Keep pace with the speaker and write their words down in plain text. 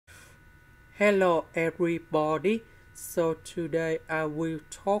Hello everybody, so today I will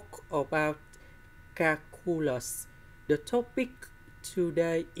talk about calculus. The topic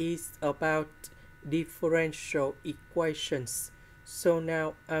today is about differential equations. So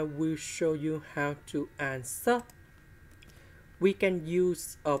now I will show you how to answer. We can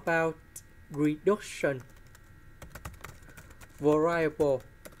use about reduction variable.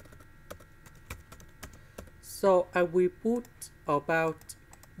 So I will put about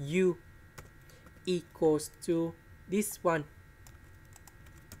u equals to this one.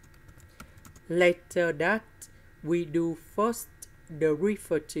 Later that we do first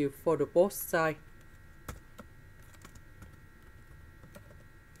derivative for the both sides.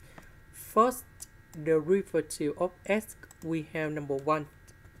 First derivative of s we have number 1.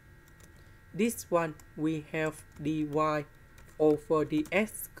 This one we have dy over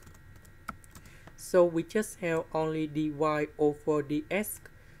dx. So we just have only dy over dx.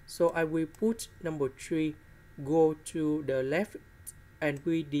 So I will put number 3 go to the left and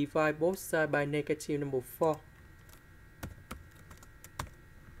we divide both sides by negative number 4.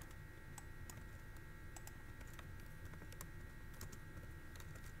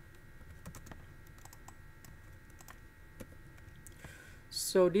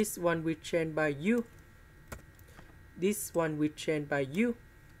 So this one we change by u. This one we change by u.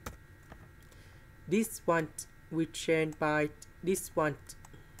 This one we change by this one.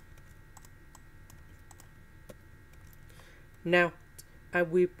 Now, I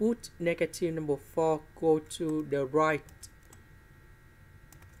will put negative number 4 go to the right.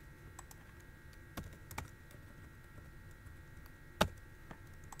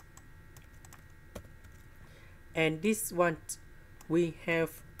 And this one, we have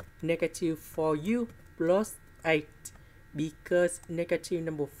negative 4u plus 8 because negative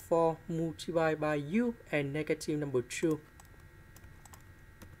number 4 multiplied by u and negative number 2.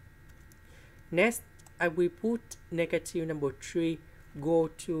 Next, I will put negative number 3 go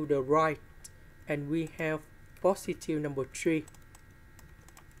to the right and we have positive number 3.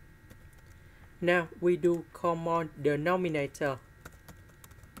 Now we do common denominator.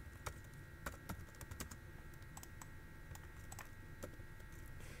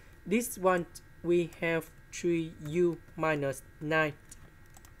 This one we have 3u minus 9.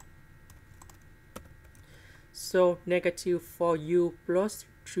 So negative 4u plus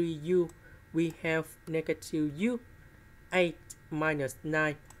 3u, we have negative u. 8 minus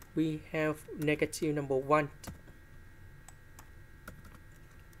 9, we have negative number 1.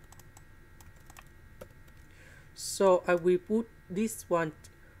 So I will put this one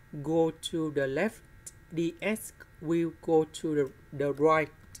go to the left, dx will go to the right.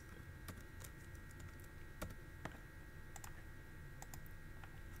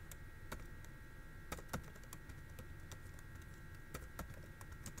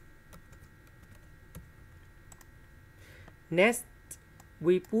 Next,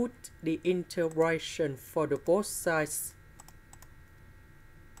 we put the integration for the both sides.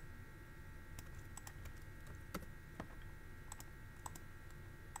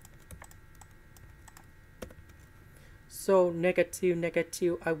 So negative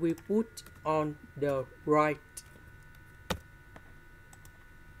negative I will put on the right.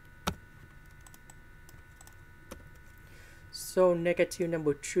 So negative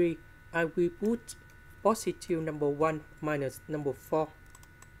number 3 I will put positive number 1 minus number 4.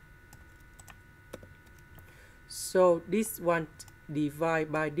 So this one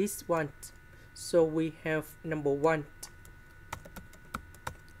divide by this one. So we have number 1.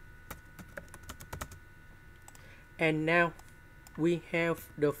 And now we have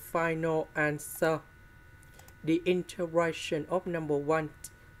the final answer. The integration of number 1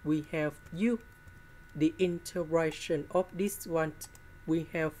 we have u. The integration of this one we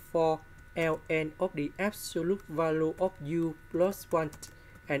have 4 ln of the absolute value of u plus 1,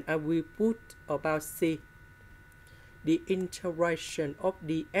 and I will put about c. The integration of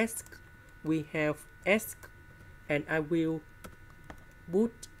dx we have s, and I will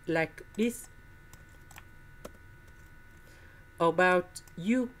put like this. About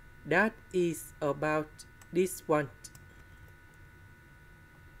u, that is about this one.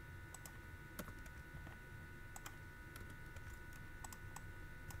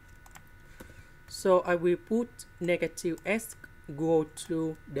 So I will put negative s go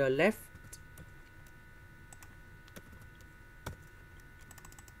to the left.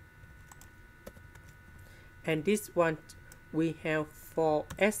 And this one we have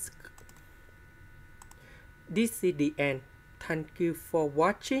 4s. This is the end. Thank you for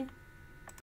watching.